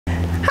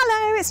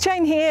it's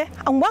Jane here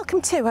and welcome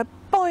to a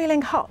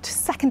boiling hot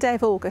second day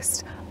of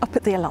August up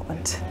at the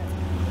allotment.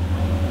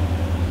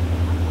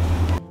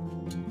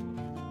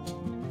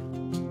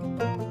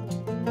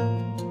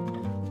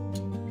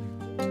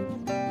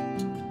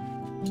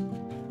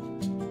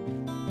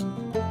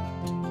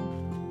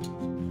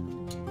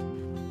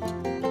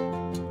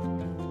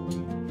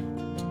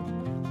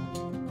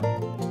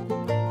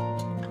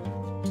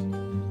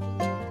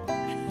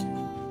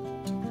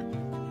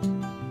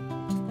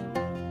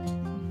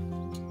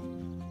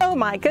 Oh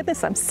my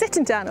goodness, I'm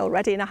sitting down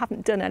already and I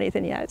haven't done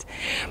anything yet.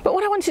 But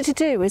what I wanted to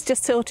do is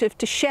just sort of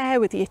to share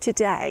with you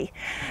today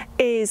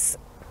is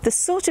the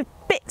sort of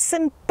bits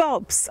and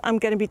bobs I'm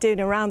going to be doing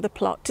around the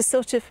plot to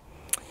sort of,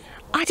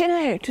 I don't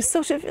know, to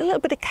sort of a little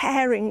bit of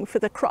caring for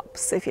the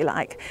crops, if you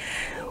like.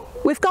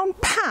 We've gone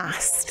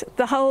past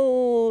the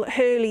whole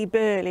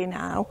hurly-burly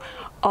now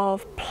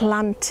of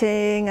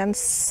planting and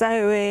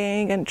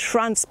sowing and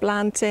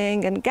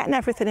transplanting and getting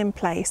everything in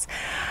place.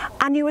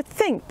 And you would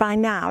think by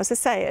now, as I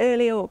say,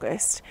 early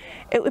August,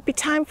 it would be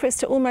time for us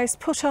to almost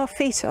put our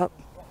feet up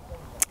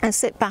and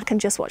sit back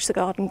and just watch the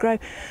garden grow.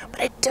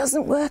 But it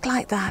doesn't work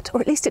like that, or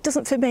at least it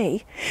doesn't for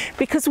me,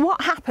 because what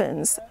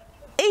happens,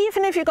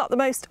 even if you've got the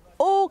most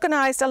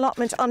organised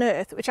allotment on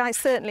earth, which I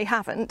certainly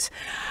haven't,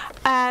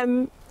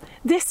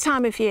 this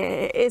time of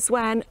year is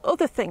when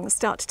other things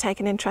start to take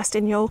an interest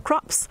in your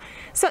crops,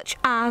 such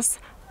as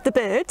the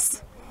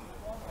birds,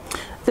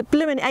 the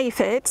blooming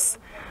aphids,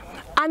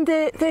 and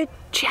the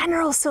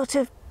general sort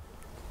of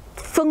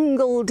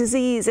fungal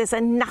diseases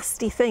and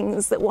nasty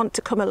things that want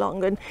to come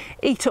along and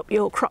eat up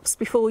your crops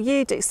before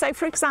you do. So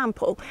for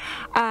example,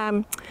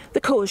 the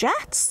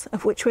courgettes,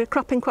 of which we're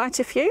cropping quite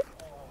a few,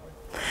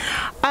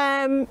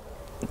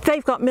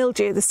 they've got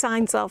mildew, the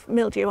signs of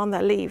mildew on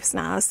their leaves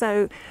now.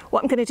 So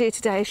what I'm going to do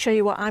today is show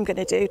you what I'm going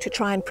to do to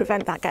try and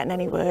prevent that getting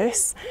any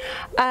worse.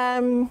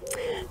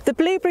 The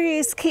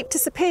blueberries keep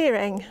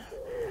disappearing,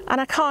 and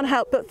I can't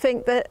help but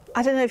think that,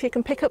 I don't know if you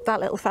can pick up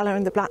that little fella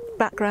in the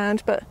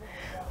background, but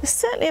there's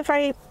certainly a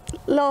very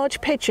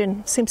large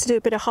pigeon seems to do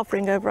a bit of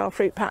hovering over our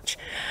fruit patch.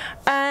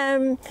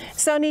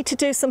 So I need to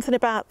do something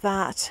about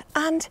that,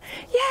 and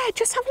yeah,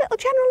 just have a little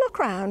general look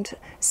around,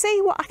 see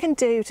what I can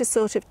do to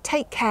sort of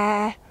take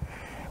care,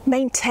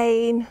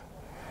 maintain,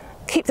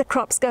 keep the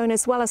crops going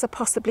as well as I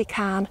possibly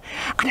can.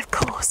 And of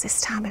course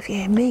this time of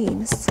year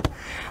means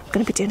I'm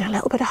going to be doing a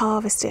little bit of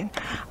harvesting,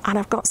 and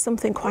I've got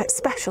something quite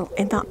special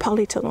in that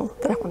polytunnel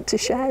that I want to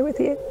share with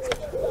you.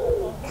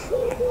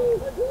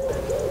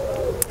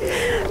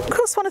 Of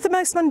course, one of the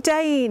most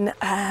mundane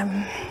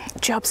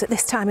jobs at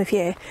this time of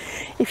year,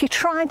 if you're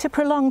trying to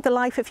prolong the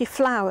life of your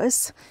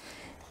flowers,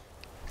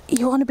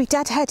 you want to be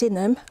deadheading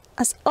them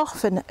as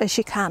often as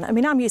you can. I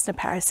mean, I'm using a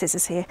pair of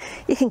scissors here.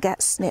 You can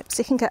get snips,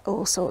 you can get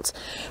all sorts,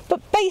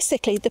 but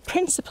basically the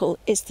principle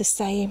is the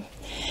same.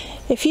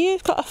 If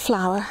you've got a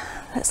flower,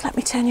 let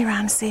me turn you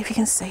around and see if you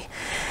can see.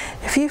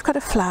 If you've got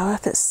a flower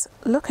that's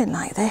looking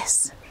like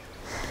this,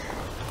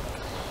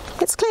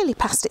 it's clearly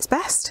past its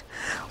best.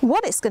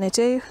 What it's going to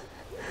do,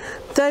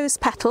 those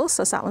petals,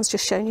 as that one's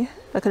just shown you,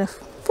 are going to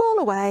fall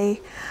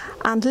away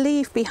and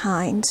leave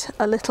behind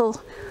a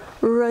little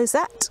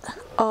rosette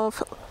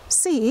of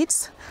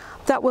seeds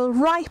that will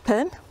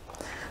ripen,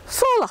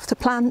 fall off the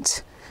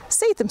plant,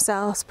 seed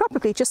themselves,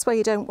 probably just where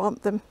you don't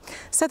want them,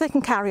 so they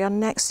can carry on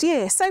next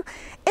year. So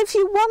if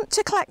you want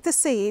to collect the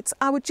seeds,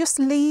 I would just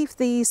leave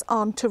these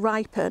on to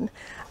ripen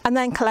and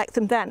then collect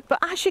them then. But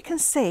as you can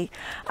see,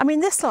 I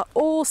mean, this lot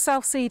all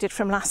self-seeded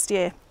from last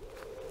year.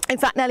 In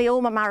fact, nearly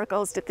all my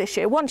marigolds did this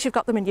year. Once you've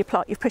got them in your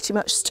plot, you've pretty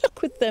much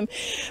stuck with them,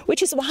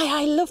 which is why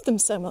I love them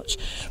so much.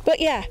 But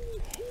yeah,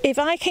 if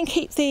I can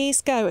keep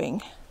these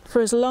going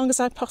for as long as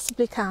I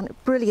possibly can,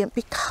 brilliant,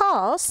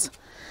 because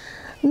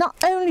not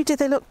only do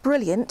they look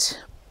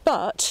brilliant,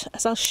 but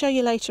as I'll show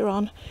you later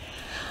on,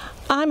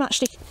 I'm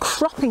actually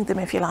cropping them,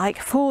 if you like,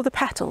 for the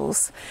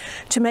petals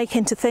to make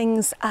into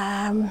things,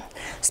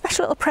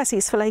 special little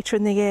prezzies for later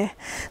in the year.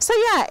 So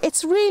yeah,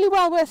 it's really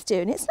well worth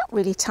doing. It's not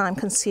really time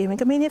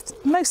consuming. I mean,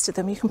 most of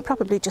them you can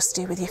probably just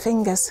do with your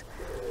fingers.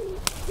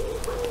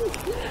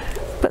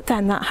 But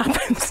then that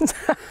happens.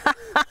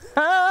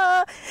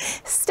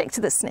 Stick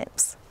to the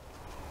snips.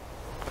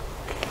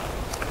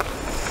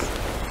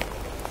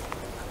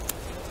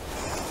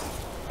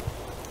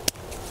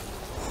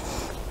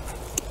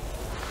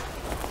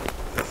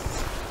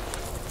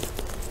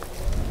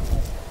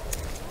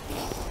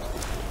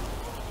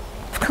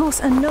 Of course,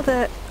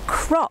 another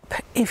crop,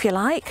 if you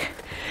like,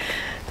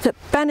 that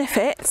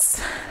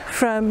benefits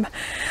from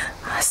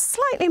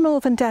slightly more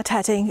than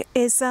deadheading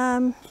is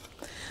are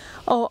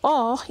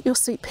your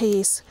sweet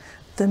peas.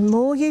 The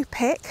more you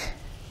pick,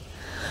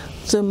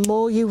 the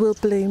more you will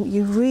bloom.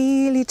 You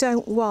really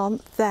don't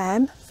want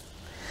them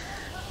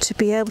to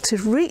be able to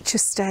reach a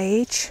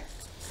stage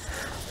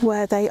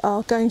where they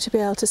are going to be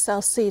able to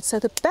self-seed. So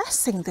the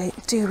best thing they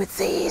do with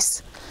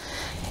these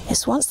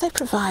is, once they've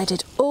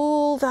provided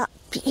all that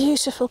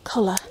beautiful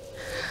colour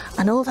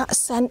and all that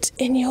scent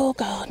in your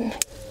garden,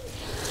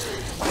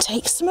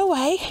 take some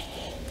away,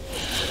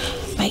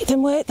 make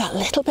them work that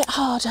little bit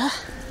harder,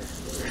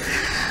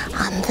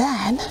 and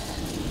then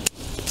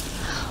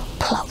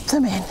plop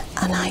them in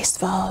a nice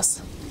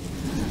vase.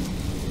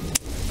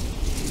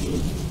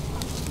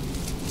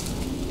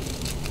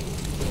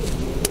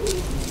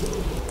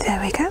 There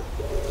we go.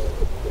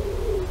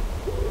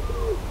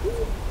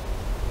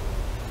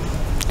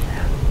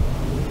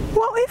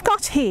 What we've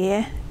got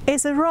here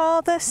is a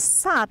rather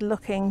sad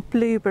looking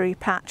blueberry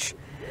patch.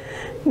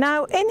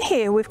 Now in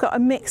here we've got a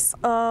mix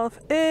of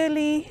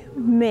early,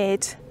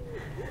 mid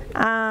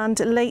and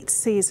late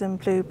season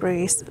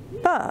blueberries,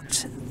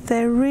 but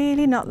they're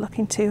really not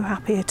looking too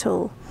happy at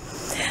all.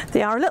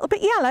 They are a little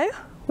bit yellow,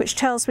 which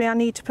tells me I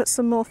need to put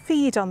some more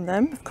feed on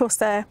them. Of course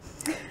they're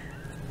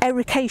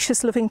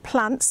ericaceous loving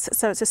plants,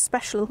 so it's a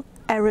special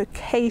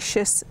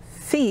ericaceous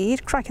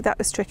feed. Crikey, that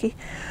was tricky.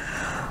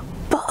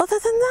 But other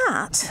than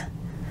that,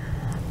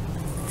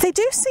 they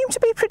do seem to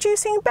be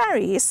producing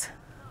berries.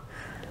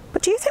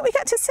 But do you think we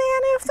get to see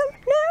any of them?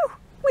 No,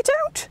 we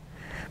don't,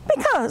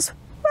 because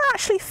we're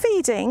actually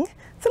feeding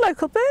the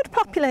local bird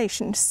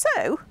population.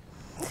 So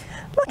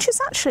much as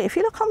actually, if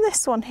you look on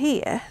this one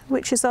here,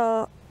 which is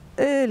our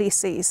early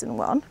season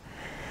one,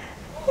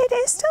 it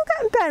is still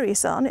getting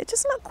berries on. It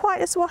doesn't look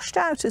quite as washed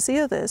out as the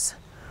others,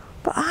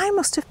 but I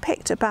must have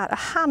picked about a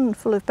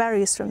handful of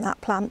berries from that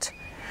plant.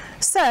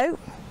 So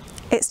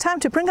it's time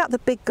to bring out the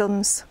big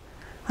guns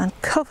and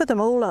cover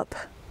them all up.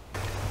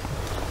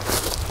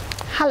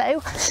 Hello.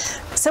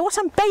 So what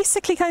I'm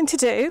basically going to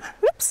do,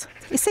 whoops,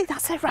 you see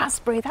that's a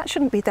raspberry, that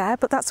shouldn't be there,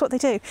 but that's what they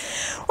do.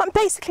 What I'm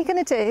basically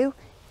going to do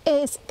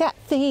is get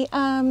the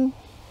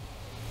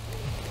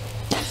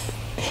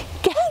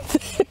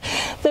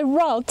the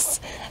rods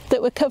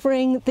that were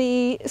covering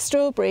the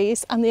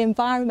strawberries and the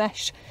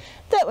enviromesh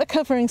that were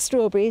covering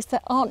strawberries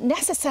that aren't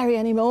necessary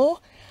anymore.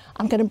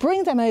 I'm going to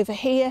bring them over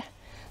here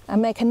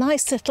and make a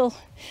nice little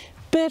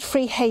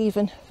bird-free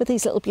haven for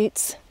these little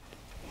beauts.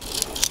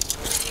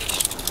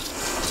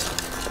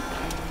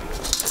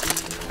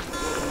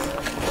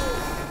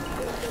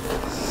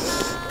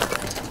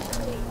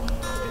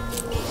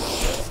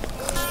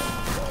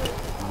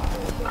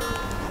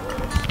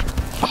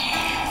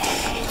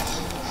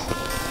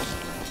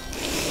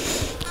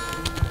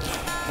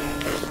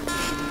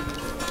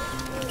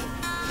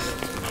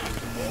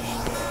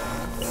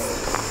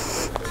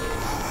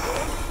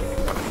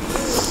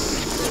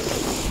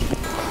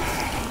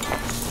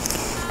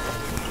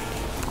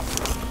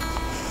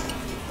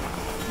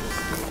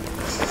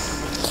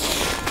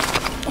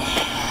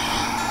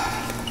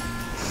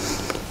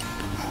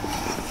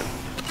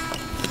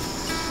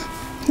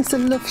 There's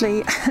a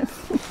lovely,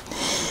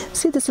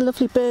 see there's a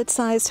lovely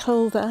bird-sized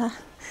hole there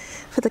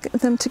for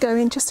them to go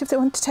in just if they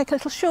want to take a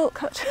little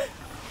shortcut.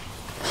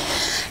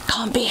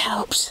 Can't be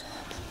helped.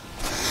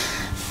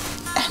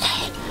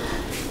 Okay.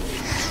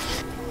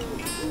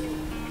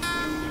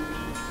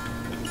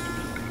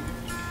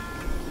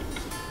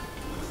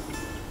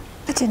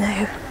 I don't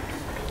know.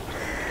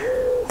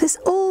 There's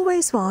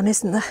always one,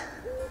 isn't there?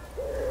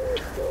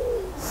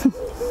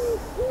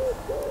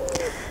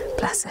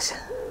 Bless it.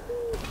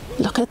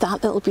 Look at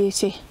that little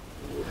beauty.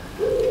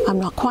 I'm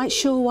not quite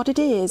sure what it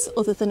is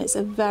other than it's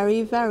a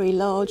very, very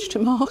large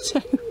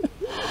tomato.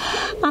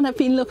 And I've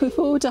been looking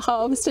forward to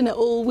harvesting it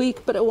all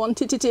week, but I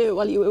wanted to do it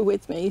while you were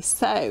with me.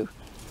 So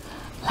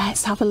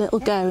let's have a little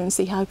go and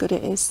see how good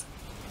it is.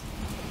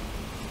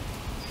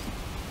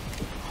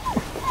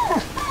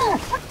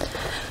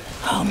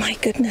 Oh my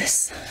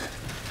goodness.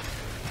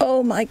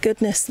 Oh my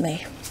goodness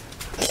me.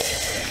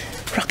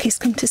 Rocky's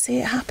come to see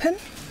it happen.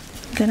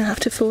 I'm going to have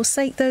to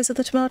forsake those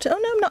other tomatoes. Oh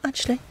no, I'm not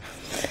actually.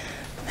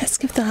 Let's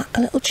give that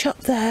a little chop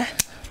there.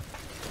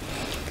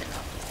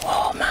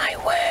 Oh my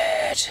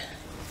word.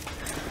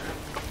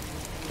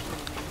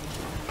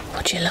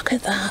 Would you look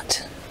at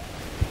that?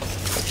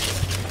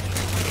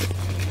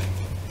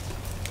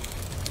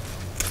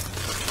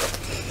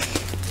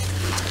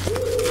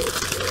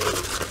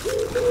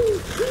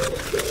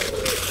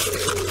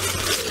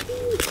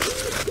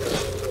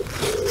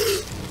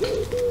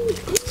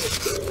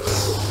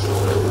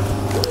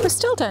 We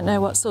still don't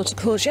know what sort of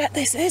courgette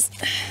this is,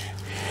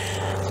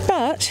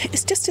 but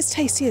it's just as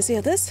tasty as the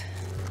others.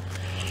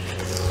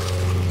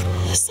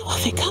 So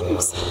off it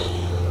comes.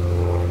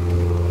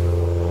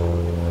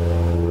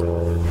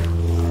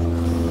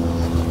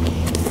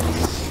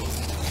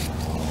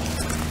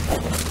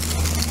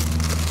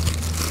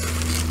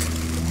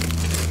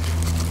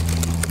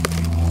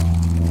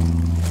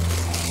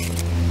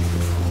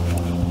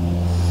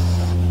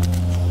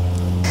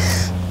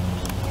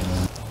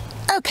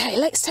 Okay,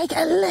 let's take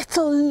a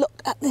little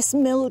look at this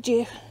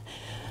mildew.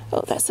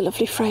 Oh, that's a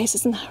lovely phrase,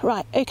 isn't it?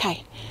 Right,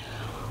 okay.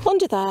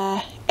 Under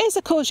there is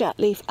a courgette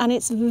leaf, and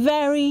it's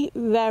very,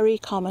 very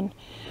common,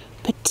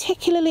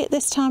 particularly at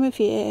this time of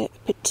year,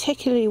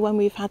 particularly when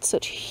we've had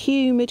such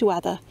humid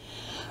weather,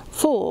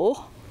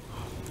 for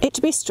it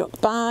to be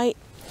struck by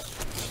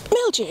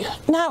mildew.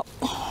 Now,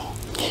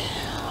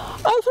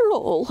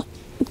 overall,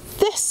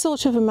 this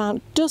sort of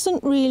amount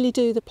doesn't really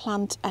do the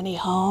plant any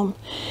harm.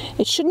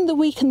 It shouldn't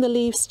weaken the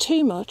leaves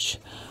too much,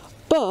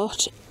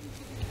 but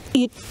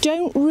you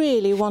don't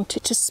really want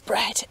it to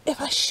spread. If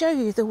I show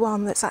you the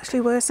one that's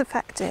actually worse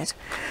affected,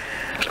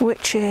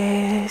 which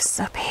is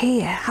up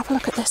here, have a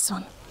look at this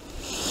one.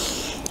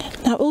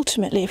 Now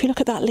ultimately, if you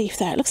look at that leaf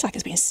there, it looks like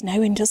it's been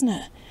snowing, doesn't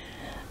it?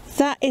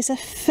 That is a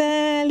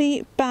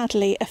fairly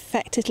badly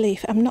affected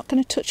leaf. I'm not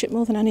going to touch it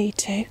more than I need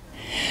to.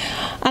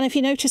 And if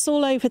you notice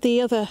all over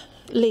the other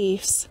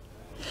leaves,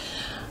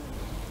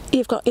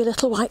 you've got your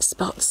little white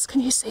spots.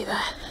 Can you see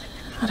there?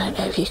 I don't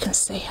know if you can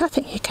see. I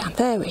think you can.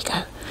 There we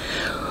go.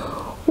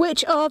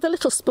 Which are the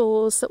little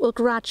spores that will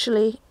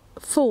gradually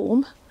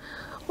form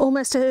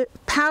almost a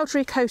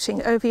powdery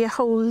coating over your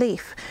whole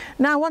leaf.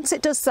 Now once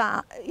it does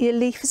that, your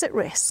leaf is at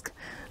risk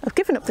of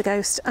giving up the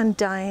ghost and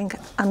dying,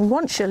 and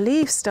once your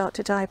leaves start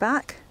to die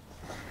back,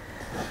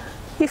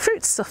 your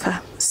fruits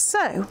suffer.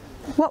 So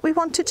what we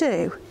want to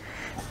do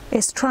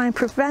is try and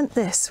prevent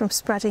this from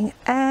spreading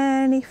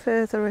any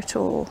further at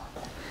all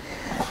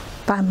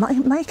by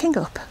making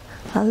up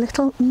a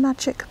little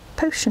magic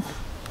potion.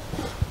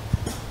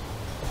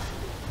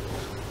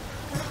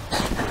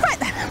 Right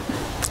then,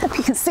 hope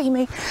you can see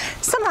me.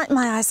 Sunlight in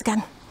my eyes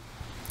again.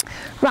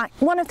 Right,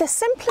 one of the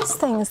simplest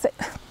things that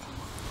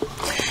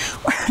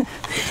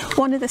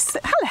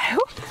hello.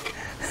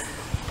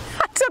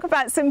 I talk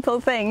about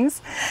simple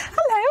things.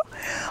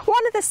 Hello.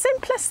 One of the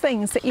simplest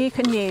things that you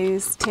can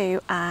use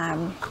to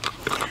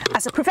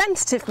as a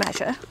preventative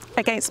measure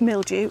against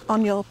mildew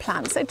on your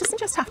plants. It doesn't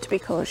just have to be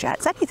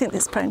courgettes, anything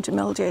that's prone to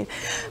mildew.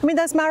 I mean,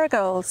 those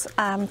marigolds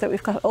that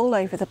we've got all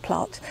over the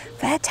plot,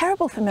 they're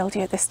terrible for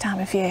mildew at this time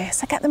of year.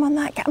 So get them on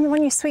that, get them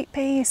on your sweet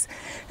peas.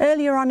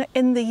 Earlier on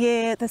in the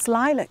year, this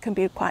lilac can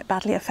be quite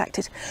badly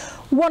affected.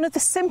 One of the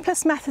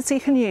simplest methods you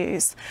can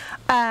use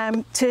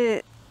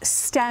to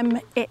stem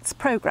its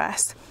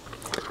progress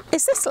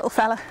is this little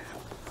fella.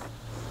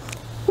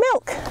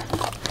 Milk.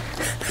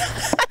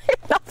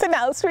 Nothing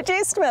else,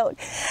 reduced milk.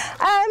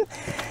 And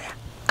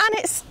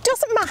it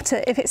doesn't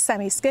matter if it's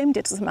semi-skimmed,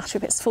 it doesn't matter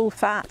if it's full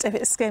fat, if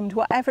it's skimmed,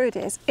 whatever it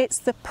is, it's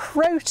the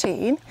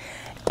protein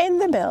in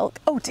the milk.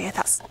 Oh dear,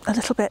 that's a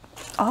little bit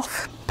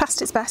off,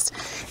 past its best.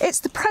 It's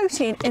the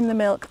protein in the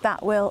milk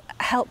that will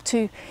help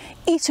to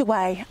eat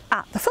away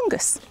at the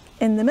fungus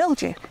in the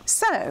mildew.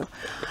 So,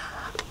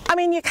 I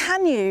mean, you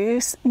can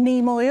use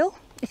neem oil.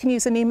 You can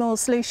use a neem oil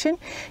solution.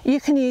 You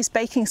can use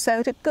baking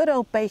soda, good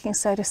old baking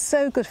soda,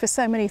 so good for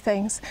so many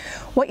things.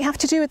 What you have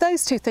to do with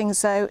those two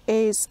things though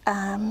is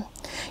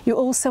you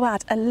also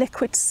add a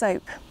liquid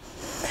soap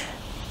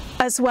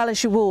as well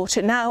as your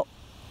water. Now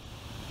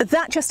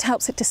that just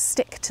helps it to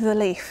stick to the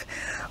leaf.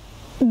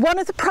 One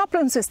of the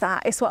problems with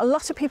that is what a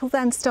lot of people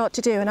then start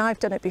to do, and I've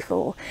done it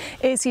before,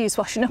 is use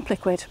washing up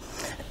liquid.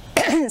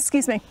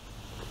 Excuse me.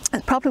 The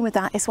problem with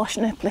that is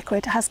washing up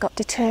liquid has got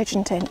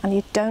detergent in, and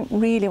you don't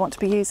really want to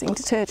be using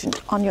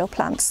detergent on your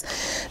plants.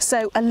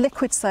 So a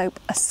liquid soap,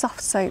 a soft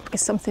soap,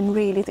 is something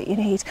really that you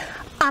need,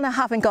 and I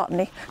haven't got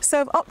any,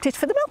 so I've opted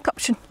for the milk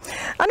option.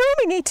 And all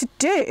we need to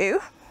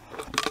do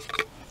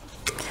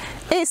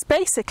is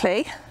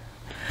basically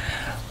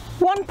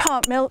 1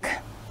 part milk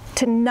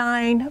to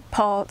 9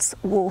 parts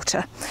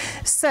water.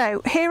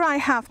 So here I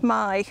have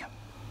my,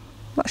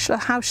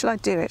 how shall I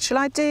do it? Shall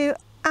I do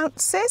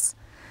ounces?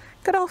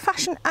 Good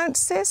old-fashioned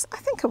ounces? I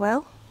think I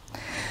will.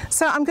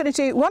 So I'm going to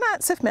do 1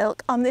 ounce of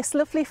milk on this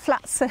lovely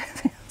flat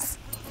surface.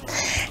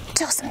 It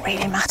doesn't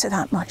really matter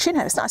that much, you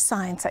know, it's not a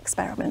science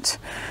experiment.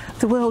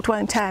 The world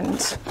won't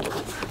end,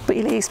 but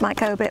your leaves might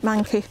go a bit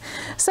manky.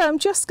 So I'm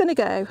just going to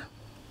go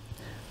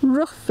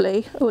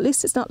roughly, or at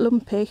least it's not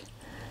lumpy,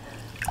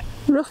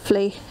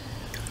 roughly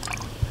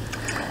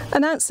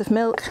 1 ounce of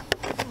milk,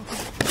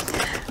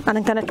 and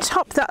I'm going to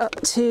top that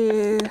up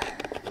to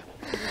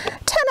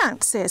 10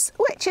 ounces,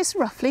 which is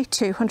roughly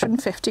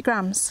 250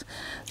 grams.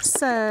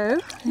 So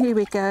here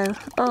we go.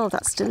 Oh,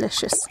 that's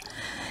delicious.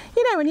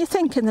 You know, when you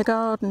think in the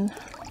garden,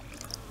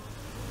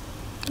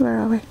 where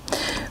are we?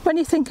 When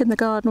you think in the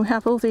garden, we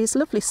have all these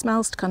lovely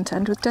smells to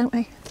contend with, don't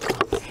we?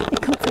 Your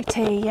comfrey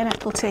tea, your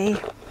nettle tea,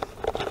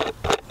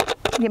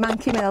 your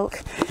manky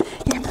milk.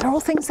 Yeah, they're all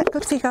things that are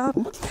good for your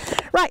garden.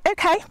 Right,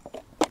 okay.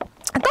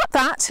 I got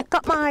that,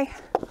 got my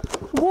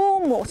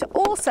warm water.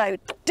 Also,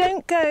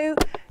 don't go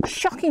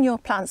shocking your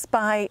plants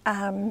by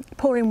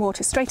pouring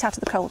water straight out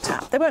of the cold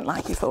tap. They won't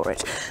like you for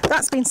it.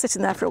 That's been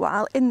sitting there for a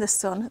while in the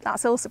sun.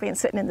 That's also been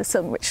sitting in the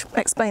sun, which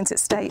explains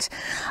its state.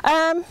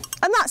 And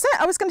that's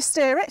it. I was going to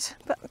stir it,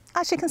 but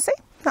as you can see,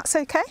 that's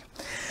okay.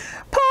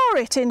 Pour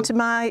it into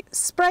my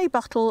spray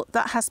bottle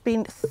that has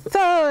been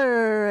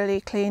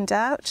thoroughly cleaned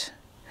out.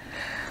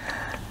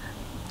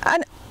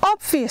 And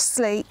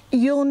obviously,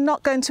 you're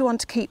not going to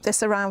want to keep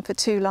this around for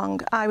too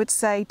long. I would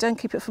say don't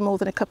keep it for more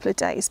than a couple of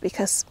days,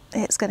 because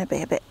it's going to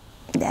be a bit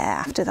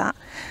after that.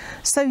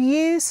 So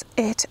use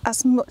it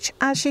as much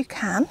as you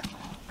can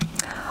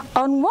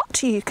on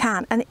what you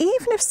can. And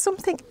even if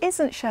something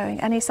isn't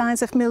showing any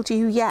signs of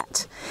mildew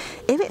yet,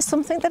 if it's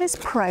something that is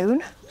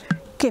prone,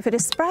 give it a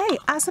spray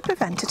as a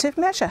preventative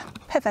measure.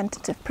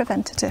 Preventative.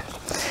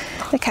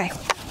 Okay,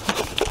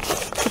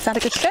 give that a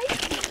good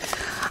shake.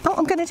 What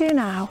I'm going to do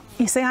now,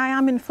 you see I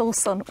am in full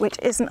sun, which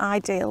isn't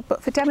ideal,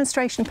 but for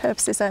demonstration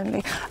purposes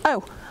only.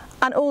 Oh,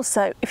 and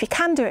also if you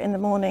can do it in the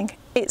morning,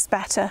 it's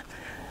better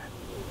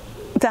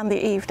than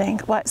the evening.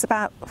 Well, it's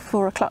about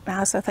 4 o'clock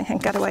now, so I think I can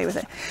get away with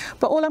it.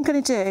 But all I'm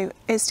going to do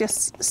is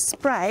just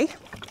spray.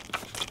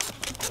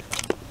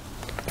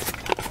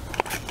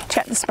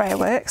 Check the sprayer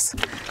works.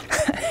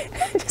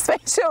 Just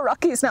make sure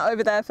Rocky's not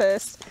over there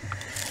first.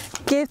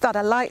 Give that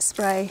a light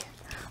spray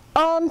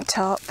on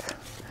top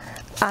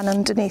and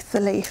underneath the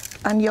leaf,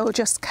 and you're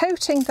just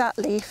coating that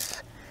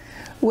leaf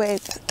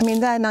with, I mean,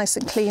 they're nice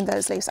and clean,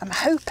 those leaves. I'm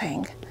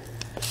hoping,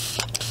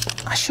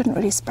 I shouldn't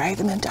really spray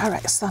them in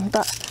direct sun,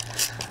 but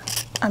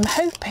I'm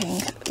hoping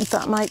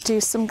that might do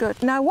some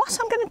good. Now what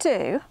I'm going to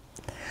do,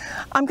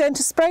 I'm going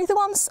to spray the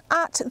ones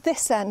at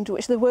this end,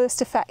 which are the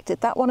worst affected.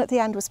 That one at the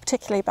end was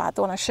particularly bad,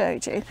 the one I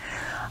showed you.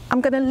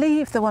 I'm going to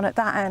leave the one at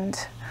that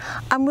end,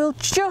 and we'll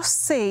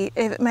just see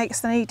if it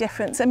makes any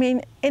difference. I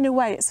mean, in a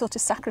way, it's sort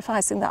of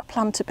sacrificing that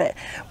plant a bit,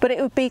 but it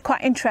would be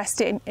quite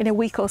interesting in a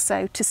week or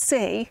so to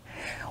see,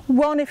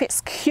 one, if it's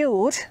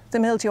cured the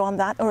mildew on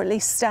that, or at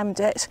least stemmed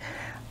it,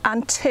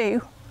 and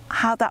two,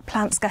 how that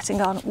plant's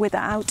getting on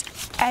without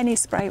any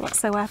spray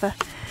whatsoever.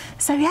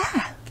 So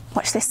yeah,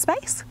 watch this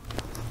space.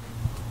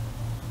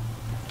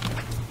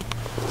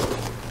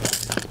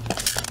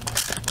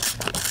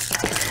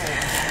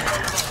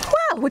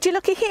 Well, would you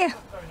looky here?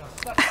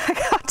 I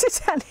got to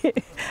tell you,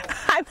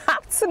 I'm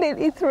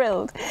absolutely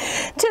thrilled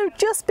to have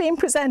just been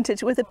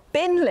presented with a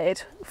bin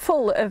lid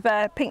full of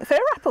pink fir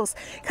apples,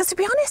 because to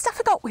be honest, I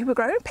forgot we were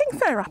growing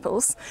pink fir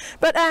apples.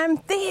 But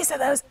these are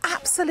those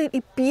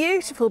absolutely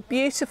beautiful,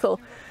 beautiful,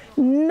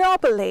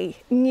 knobbly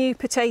new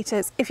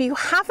potatoes. If you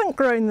haven't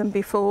grown them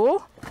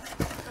before,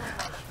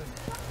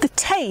 the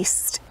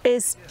taste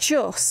is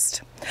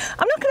just,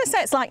 I'm not going to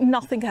say it's like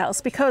nothing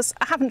else, because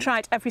I haven't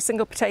tried every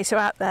single potato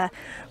out there,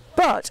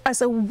 but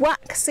as a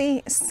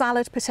waxy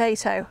salad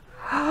potato,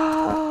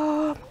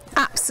 oh,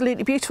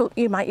 absolutely beautiful.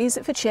 You might use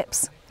it for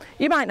chips.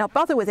 You might not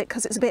bother with it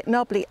because it's a bit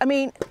knobbly. I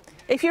mean,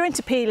 if you're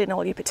into peeling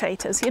all your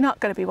potatoes, you're not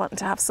going to be wanting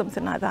to have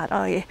something like that,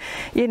 are you?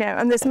 You know,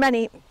 and there's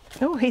many,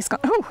 he's on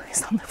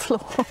the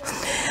floor.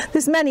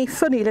 There's many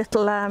funny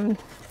little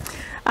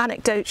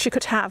anecdotes you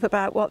could have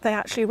about what they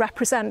actually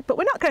represent, but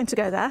we're not going to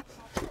go there.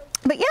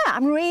 But yeah,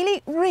 I'm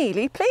really,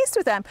 really pleased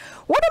with them.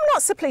 What I'm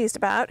not so pleased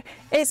about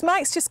is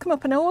Mike's just come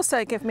up and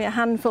also given me a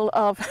handful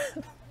of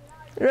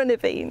runner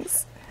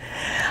beans.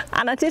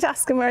 And I did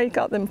ask him where he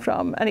got them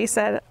from, and he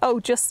said, oh,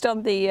 just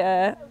on the,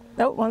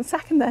 oh, 1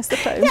 second, there's the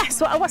phone. Yes,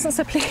 what I wasn't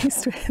so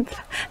pleased with. I'm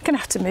going to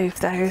have to move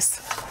those.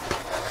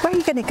 Where are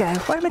you going to go?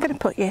 Where am I going to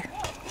put you?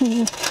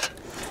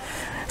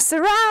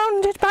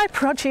 Surrounded by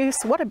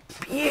produce. What a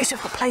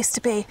beautiful place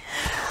to be.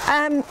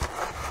 There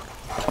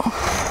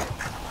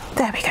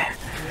we go.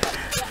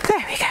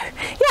 There we go.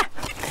 Yeah,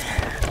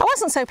 I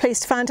wasn't so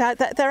pleased to find out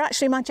that they're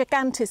actually my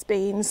gigantis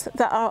beans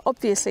that are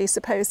obviously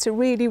supposed to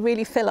really,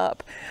 really fill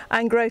up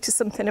and grow to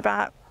something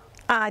about,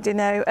 I don't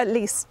know, at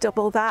least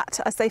double that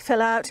as they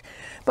fill out.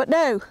 But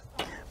no,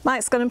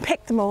 Mike's gone and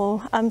picked them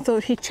all and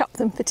thought he'd chop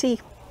them for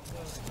tea.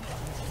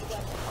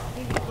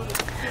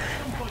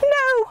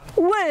 No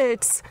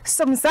words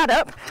sums that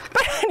up.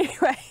 But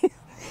anyway,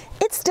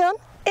 it's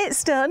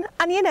done,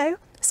 and you know,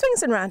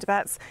 swings and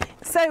roundabouts.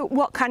 So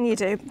what can you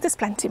do? There's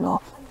plenty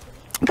more.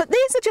 But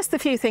these are just the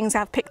few things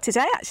I've picked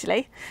today,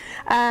 actually.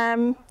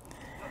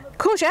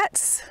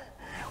 Courgettes.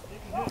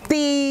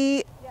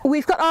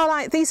 We've got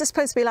our, these are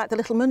supposed to be like the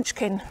little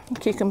munchkin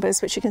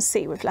cucumbers, which you can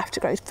see we've left to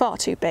grow far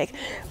too big.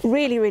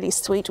 Really, really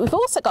sweet. We've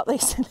also got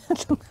these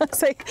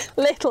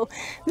little,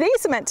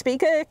 these are meant to be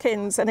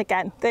gherkins, and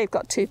again, they've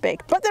got too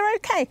big, but they're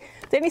okay.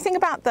 The only thing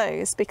about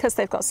those, because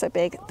they've got so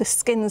big, the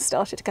skin's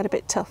started to get a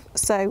bit tough,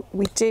 so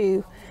we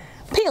do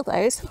peel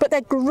those, but they're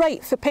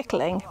great for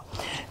pickling.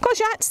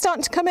 Courgettes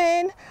starting to come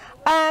in,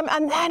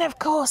 and then of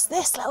course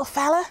this little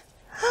fella,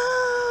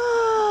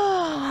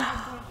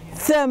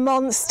 the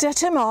monster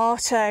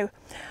tomato.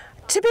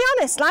 To be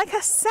honest, like I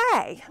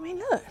say, I mean,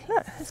 look,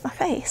 there's my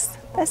face,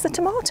 there's the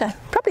tomato,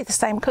 probably the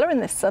same colour in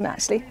this sun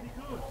actually.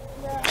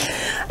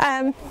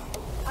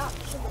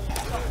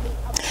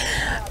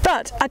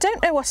 But I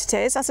don't know what it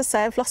is. As I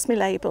say, I've lost my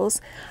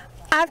labels.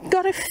 I've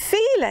got a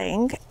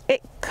feeling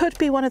it could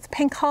be one of the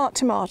pink heart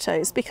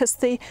tomatoes, because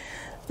there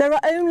are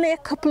only a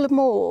couple of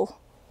more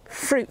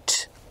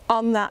fruit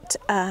on that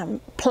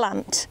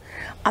plant,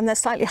 and they're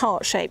slightly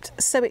heart-shaped,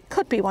 so it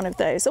could be one of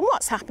those. And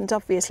what's happened,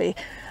 obviously,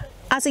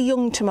 as a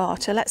young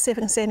tomato, let's see if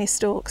I can see any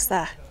stalks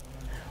there.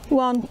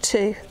 1,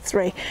 2,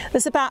 3.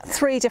 There's about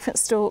 3 different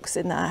stalks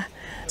in there,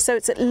 so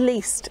it's at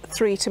least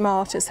 3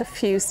 tomatoes have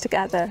fused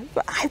together.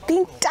 But I've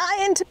been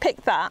dying to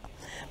pick that,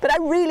 but I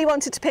really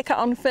wanted to pick it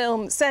on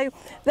film, so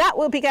that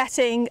will be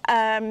getting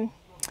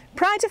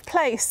pride of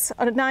place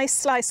on a nice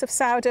slice of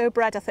sourdough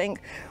bread, I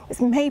think,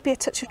 with maybe a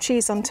touch of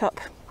cheese on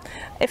top.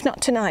 If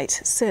not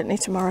tonight, certainly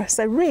tomorrow.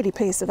 So really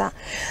pleased with that.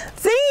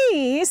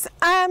 These,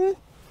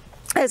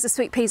 there's the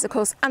sweet peas, of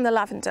course, and the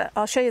lavender.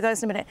 I'll show you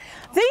those in a minute.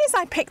 These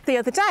I picked the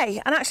other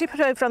day and actually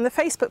put over on the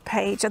Facebook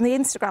page and the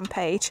Instagram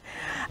page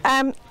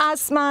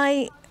as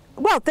my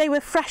well, they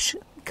were fresh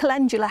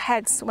calendula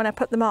heads when I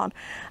put them on,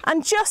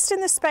 and just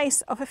in the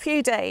space of a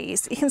few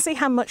days you can see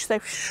how much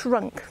they've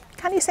shrunk.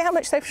 Can you see how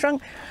much they've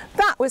shrunk?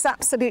 That was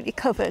absolutely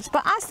covered,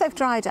 but as they've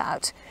dried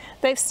out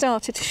they've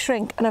started to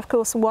shrink. And of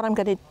course what I'm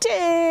going to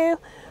do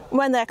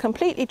when they're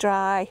completely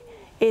dry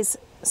is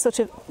sort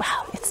of,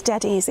 well, it's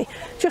dead easy,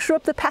 just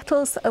rub the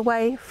petals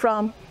away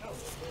from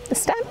the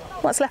stem,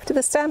 what's left of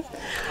the stem,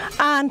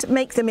 and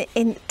make them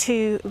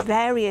into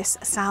various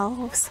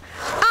salves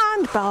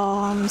and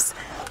balms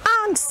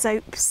and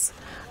soaps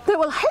that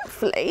will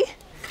hopefully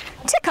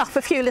tick off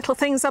a few little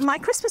things on my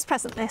Christmas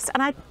present list.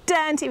 And I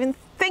daren't even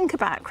think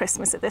about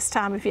Christmas at this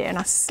time of year, and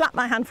I slap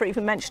my hand for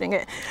even mentioning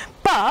it,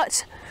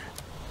 but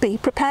be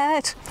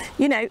prepared,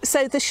 you know.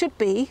 So there should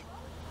be,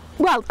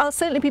 well, I'll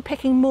certainly be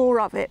picking more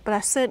of it, but I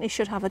certainly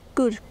should have a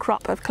good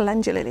crop of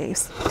calendula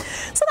leaves.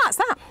 So that's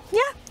that,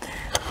 yeah.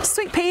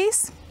 Sweet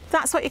peas,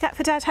 that's what you get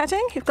for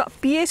deadheading. You've got a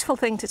beautiful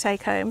thing to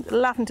take home.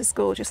 Lavender's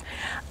gorgeous.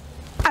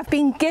 I've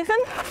been given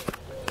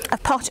a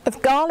pot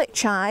of garlic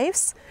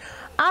chives.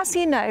 As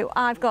you know,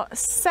 I've got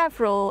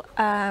several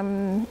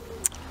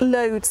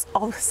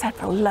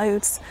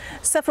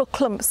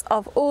clumps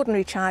of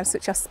ordinary chives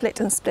which I've split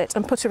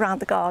and put around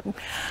the garden,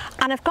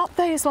 and I've got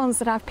those ones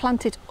that I've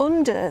planted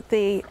under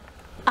the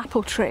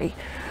apple tree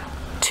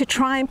to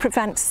try and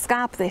prevent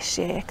scab this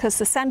year, because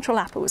the central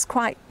apple was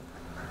quite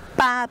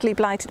badly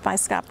blighted by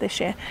scab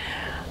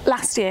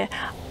last year,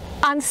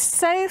 and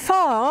so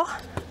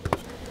far,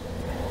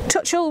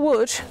 touch all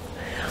wood,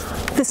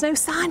 there's no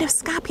sign of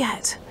scab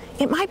yet.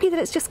 It might be that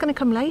it's just going to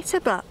come later,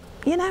 but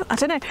you know, I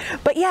don't know.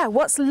 But yeah,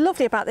 what's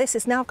lovely about this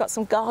is now I've got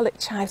some garlic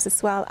chives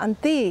as well, and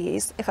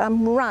these, if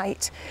I'm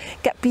right,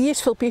 get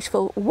beautiful,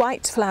 beautiful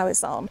white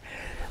flowers on,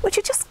 which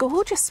are just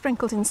gorgeous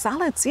sprinkled in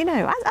salads, you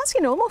know, as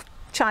your normal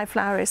chive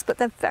flower is, but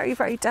they're very,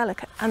 very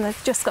delicate, and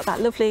they've just got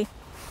that lovely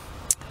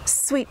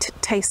sweet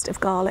taste of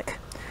garlic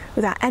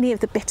without any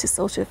of the bitter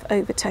sort of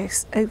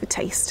overtaste,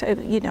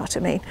 you know what I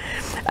mean,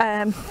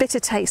 bitter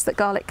taste that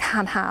garlic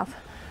can have,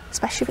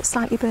 especially if it's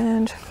slightly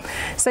burned.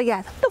 So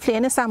yeah, lovely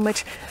in a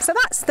sandwich. So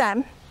that's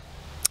them.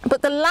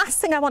 But the last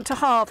thing I want to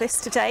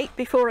harvest today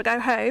before I go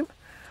home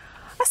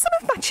are some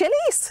of my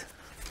chilies.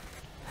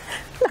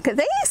 Look at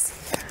these.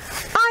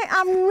 I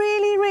am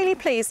really, really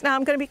pleased. Now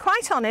I'm going to be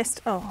quite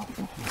honest. Oh,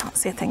 can't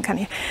see a thing, can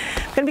you?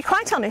 I'm going to be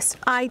quite honest.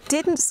 I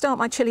didn't start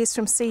my chilies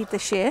from seed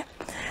this year.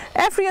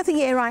 Every other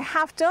year I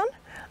have done,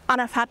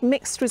 and I've had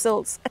mixed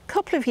results. A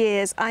couple of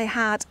years I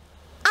had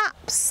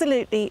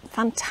absolutely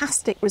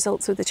fantastic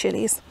results with the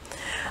chilies.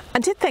 I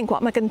did think,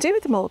 what am I going to do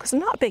with them all, because I'm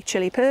not a big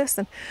chili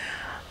person.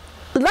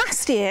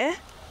 Last year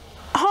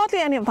hardly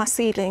any of my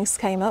seedlings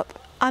came up,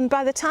 and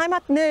by the time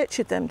I'd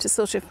nurtured them to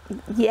sort of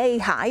yay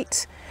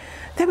height,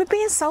 they were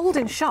being sold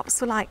in shops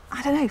for like,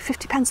 I don't know,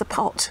 50p a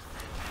pot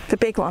for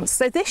big ones.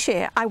 So this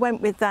year I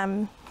went with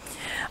them.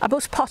 I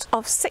bought a pot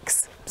of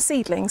 6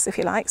 seedlings, if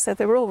you like, so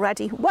they were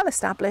already well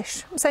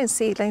established. I'm saying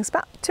seedlings,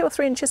 about 2 or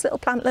 3 inches little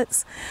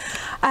plantlets,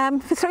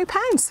 for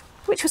 £3,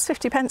 which was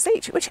 50p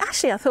each, which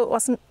actually I thought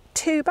wasn't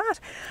too bad.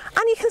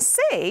 And you can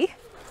see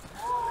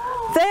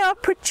they are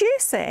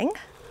producing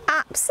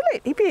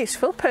absolutely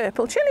beautiful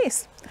purple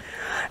chilies.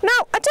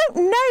 Now, I don't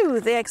know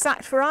the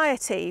exact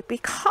variety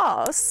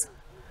because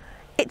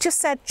it just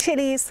said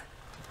chilies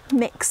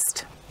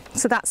mixed,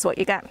 so that's what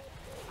you get.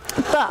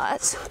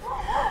 But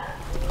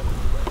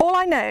all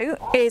I know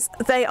is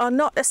they are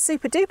not a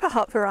super duper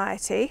hot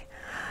variety.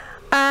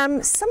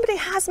 Somebody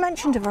has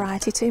mentioned a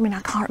variety to me, and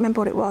I can't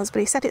remember what it was, but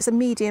he said it's a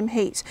medium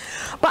heat.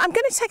 But I'm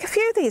going to take a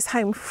few of these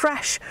home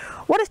fresh.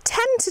 What I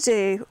tend to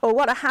do, or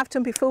what I have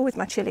done before with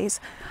my chilies,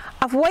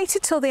 I've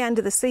waited till the end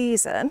of the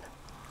season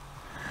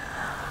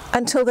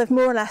until they've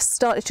more or less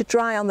started to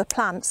dry on the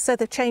plants, so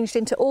they've changed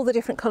into all the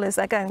different colours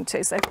they're going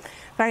to. So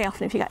very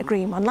often if you get a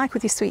green one, like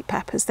with your sweet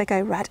peppers, they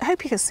go red. I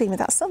hope you can see me,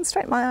 that sun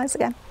straight in my eyes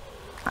again,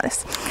 like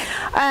this.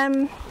 I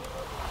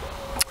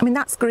mean,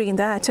 that's green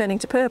there turning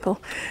to purple.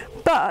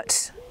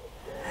 But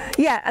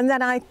yeah, and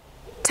then I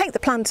take the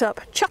plant up,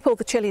 chop all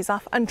the chilies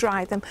off and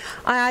dry them.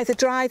 I either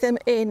dry them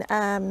in,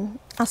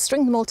 I'll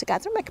string them all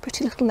together and make a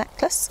pretty little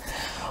necklace,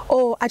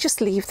 or I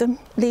just leave them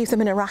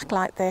in a rack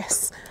like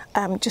this,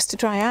 just to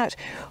dry out.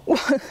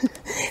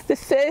 The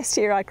first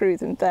year I grew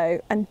them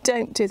though, and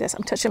don't do this,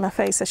 I'm touching my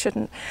face, I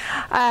shouldn't,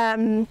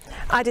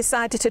 I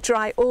decided to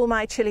dry all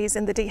my chilies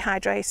in the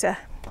dehydrator.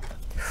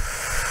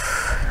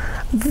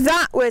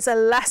 That was a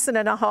lesson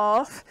and a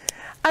half.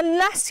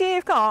 Unless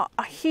you've got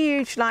a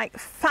huge, like,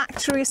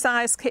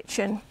 factory-sized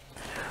kitchen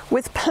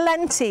with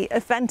plenty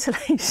of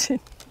ventilation,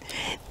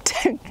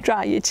 don't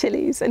dry your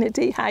chilies in a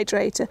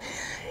dehydrator.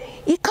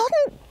 You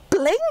couldn't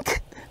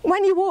blink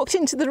when you walked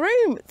into the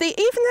room. Even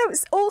though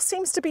it all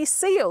seems to be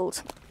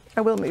sealed,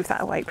 I will move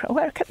that away.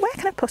 Where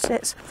can I put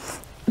it?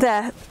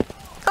 There.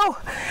 Oh,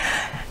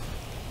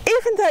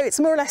 even though it's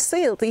more or less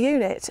sealed, the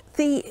unit,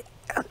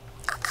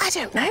 I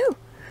don't know,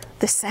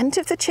 the scent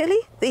of the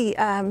chili,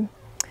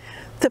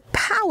 the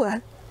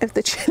power of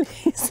the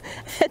chilies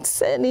had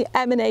certainly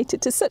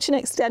emanated to such an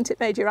extent it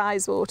made your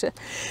eyes water.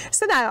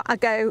 So now I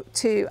go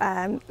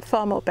to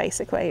far more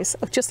basic ways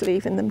of just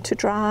leaving them to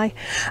dry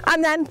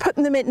and then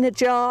putting them in a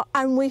jar,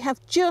 and we have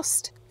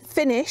just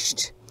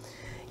finished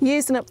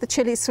using up the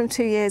chilies from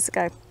 2 years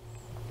ago.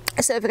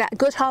 So if we get a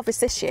good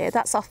harvest this year,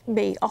 that's off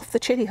the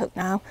chili hook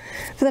now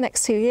for the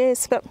next 2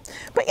 years. But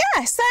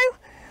yeah, so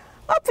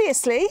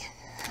obviously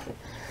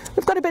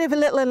we've got a bit of a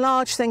little and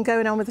large thing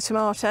going on with the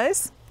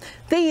tomatoes.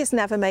 These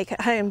never make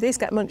it home. These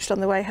get munched on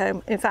the way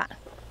home. In fact,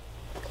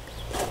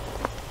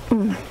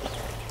 I'm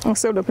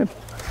still looking.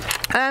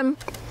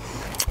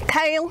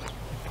 Kale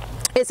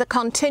is a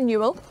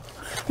continual.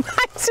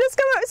 Let's just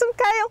come up with some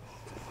kale.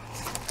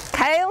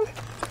 Kale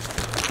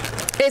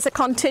is a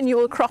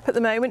continual crop at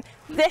the moment.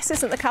 This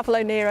isn't the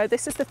Cavolo Nero,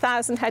 this is the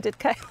 1,000-headed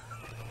kale.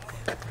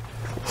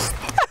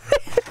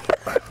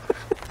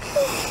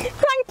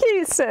 Thank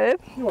you, sir.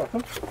 You're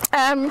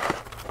welcome.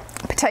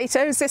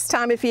 Potatoes this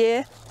time of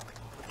year.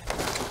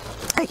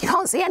 Oh, you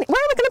can't see any.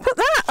 Where am I going to put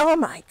that? Oh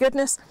my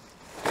goodness.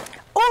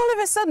 All of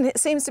a sudden it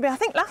seems to be, I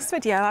think last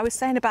video I was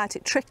saying about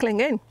it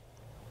trickling in.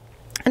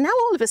 And now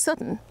all of a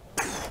sudden,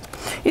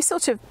 you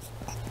sort of,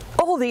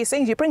 all these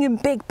things, you're bringing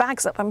big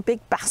bags up and big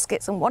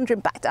baskets and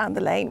wandering back down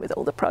the lane with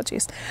all the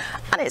produce,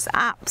 and it's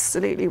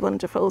absolutely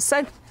wonderful.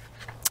 So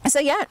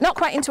yeah, not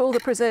quite into all the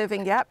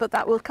preserving yet, but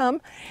that will come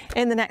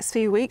in the next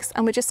few weeks,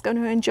 and we're just going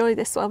to enjoy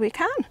this while we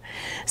can.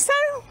 So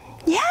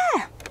yeah,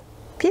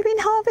 have you been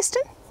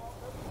harvesting?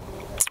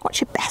 What's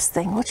your best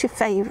thing? What's your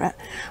favourite?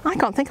 I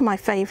can't think of my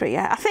favourite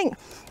yet. I think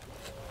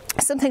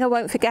something I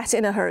won't forget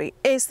in a hurry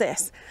is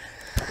this.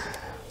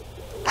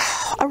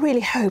 I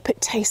really hope it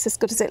tastes as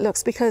good as it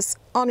looks, because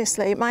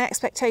honestly my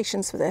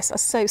expectations for this are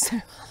so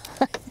high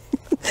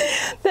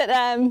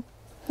that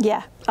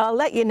yeah, I'll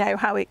let you know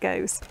how it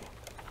goes.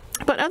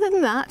 But other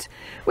than that,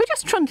 we're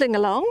just trundling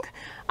along.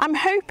 I'm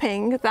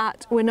hoping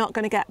that we're not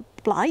going to get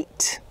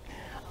blight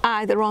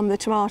either on the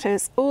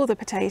tomatoes or the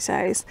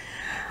potatoes.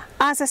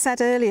 As I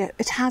said earlier,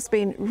 it has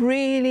been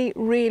really,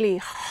 really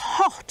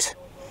hot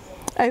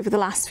over the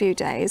last few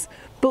days,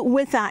 but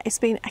with that it's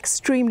been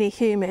extremely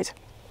humid.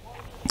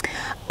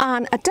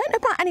 And I don't know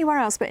about anywhere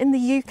else, but in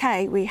the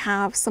UK we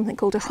have something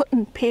called a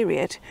Haughan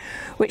period,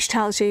 which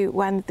tells you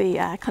when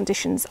the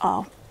conditions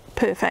are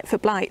perfect for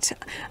blight,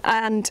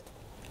 and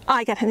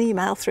I get an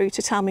email through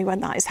to tell me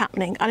when that is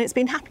happening, and it's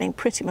been happening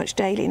pretty much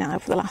daily now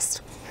for the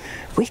last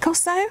week or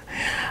so.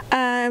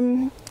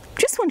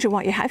 Just wondering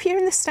what you have. If you're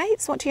in the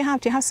States, what do you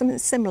have? Do you have something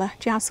similar?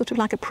 Do you have sort of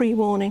like a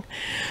pre-warning?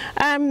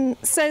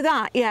 So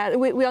that, yeah,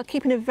 we are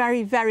keeping a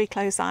very, very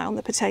close eye on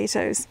the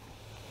potatoes.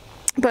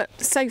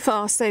 But so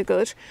far so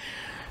good.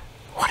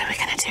 What are we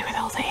going to do with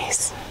all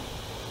these?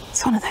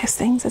 It's one of those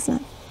things,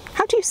 isn't it?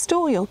 How do you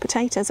store your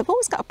potatoes? I've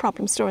always got a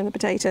problem storing the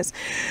potatoes.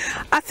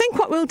 I think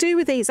what we'll do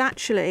with these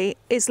actually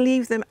is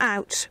leave them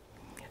out.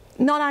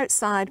 Not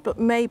outside, but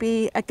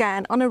maybe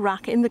again on a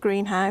rack in the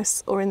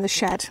greenhouse or in the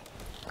shed.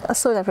 I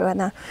saw it everywhere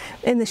now.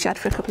 In the shed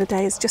for a couple of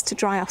days just to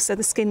dry off so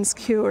the skins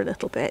cure a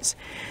little bit.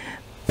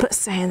 But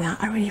saying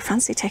that, I really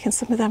fancy taking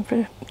some of them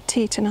for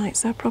tea tonight,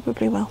 so I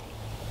probably will.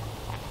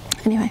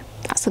 Anyway,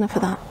 that's enough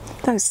of that.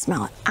 Those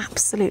smell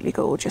absolutely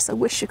gorgeous. I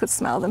wish you could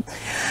smell them.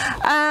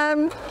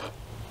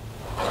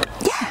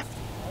 Yeah,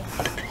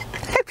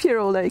 hope you're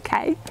all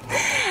okay.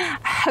 I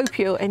hope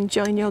you're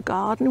enjoying your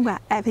garden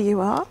wherever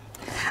you are,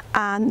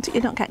 and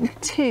you're not getting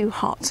too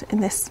hot in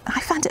this. I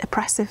find it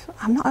oppressive.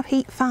 I'm not a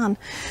heat fan,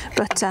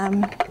 but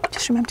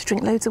just remember to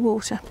drink loads of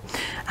water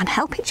and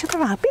help each other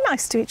out. Be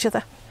nice to each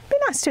other. Be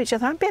nice to each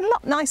other. I'm being a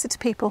lot nicer to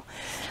people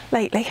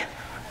lately,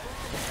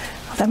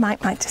 although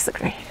Mike might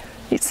disagree.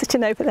 He's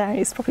sitting over there and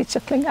he's probably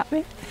chuckling at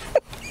me.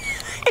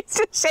 He's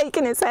just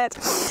shaking his head.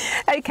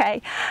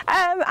 Okay,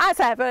 as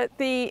ever,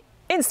 the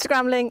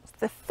Instagram links,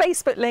 the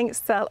Facebook links,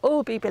 they'll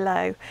all be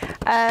below.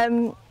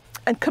 And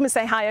come and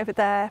say hi over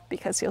there,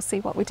 because you'll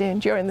see what we're doing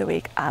during the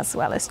week as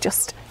well as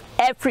just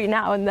every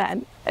now and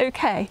then.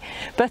 Okay,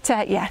 but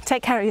yeah,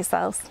 take care of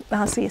yourselves.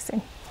 I'll see you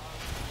soon.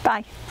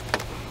 Bye.